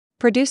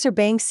Producer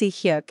Bang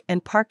Si-hyuk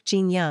and Park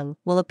Jin Young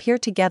will appear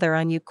together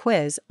on You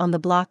Quiz on the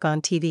Block on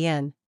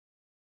TVN.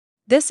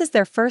 This is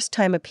their first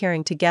time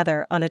appearing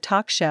together on a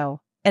talk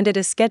show, and it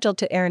is scheduled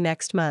to air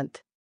next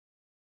month.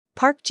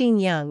 Park Jin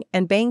Young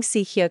and Bang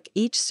Si-hyuk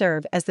each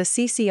serve as the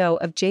CCO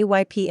of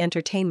JYP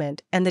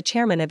Entertainment and the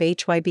chairman of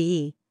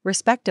HYBE,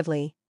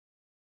 respectively.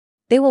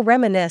 They will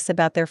reminisce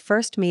about their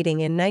first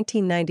meeting in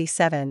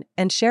 1997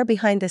 and share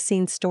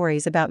behind-the-scenes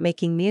stories about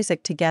making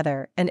music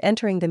together and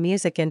entering the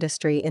music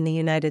industry in the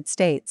United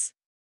States.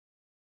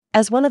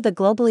 As one of the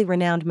globally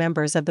renowned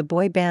members of the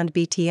boy band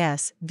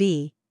BTS,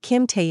 V,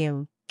 Kim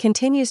Taehyung,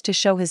 continues to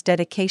show his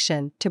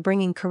dedication to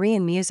bringing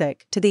Korean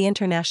music to the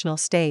international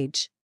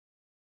stage.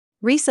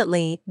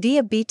 Recently, V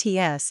of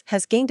BTS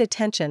has gained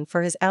attention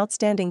for his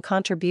outstanding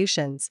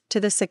contributions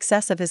to the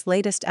success of his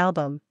latest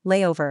album,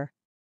 Layover.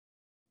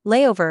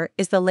 Layover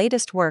is the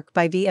latest work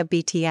by V of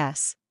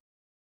BTS.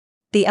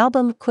 The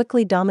album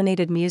quickly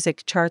dominated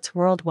music charts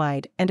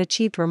worldwide and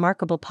achieved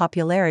remarkable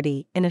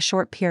popularity in a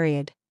short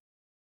period.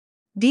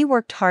 V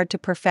worked hard to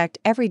perfect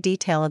every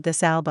detail of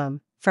this album,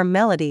 from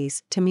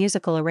melodies to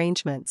musical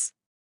arrangements.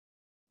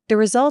 The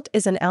result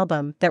is an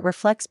album that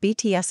reflects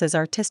BTS's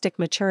artistic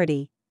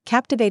maturity,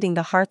 captivating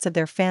the hearts of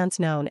their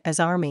fans known as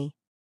ARMY.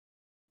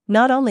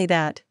 Not only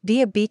that,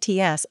 V of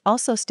BTS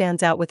also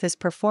stands out with his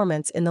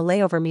performance in the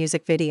Layover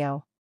music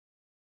video.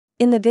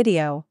 In the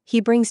video, he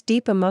brings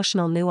deep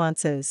emotional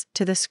nuances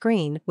to the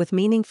screen with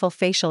meaningful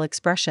facial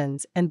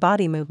expressions and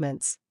body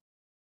movements.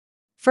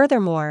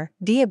 Furthermore,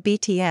 V of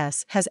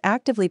BTS has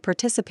actively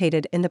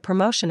participated in the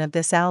promotion of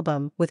this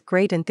album with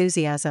great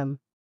enthusiasm.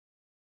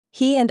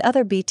 He and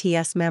other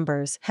BTS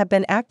members have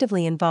been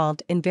actively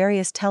involved in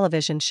various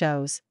television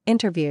shows,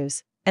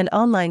 interviews, and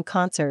online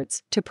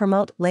concerts to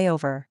promote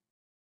Layover.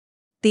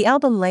 The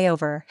album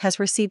Layover has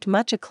received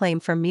much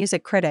acclaim from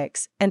music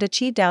critics and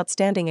achieved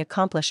outstanding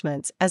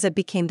accomplishments as it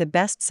became the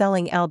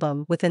best-selling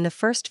album within the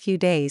first few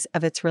days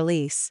of its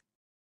release.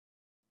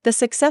 The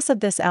success of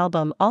this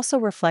album also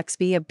reflects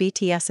V of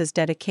BTS's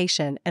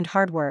dedication and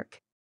hard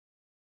work.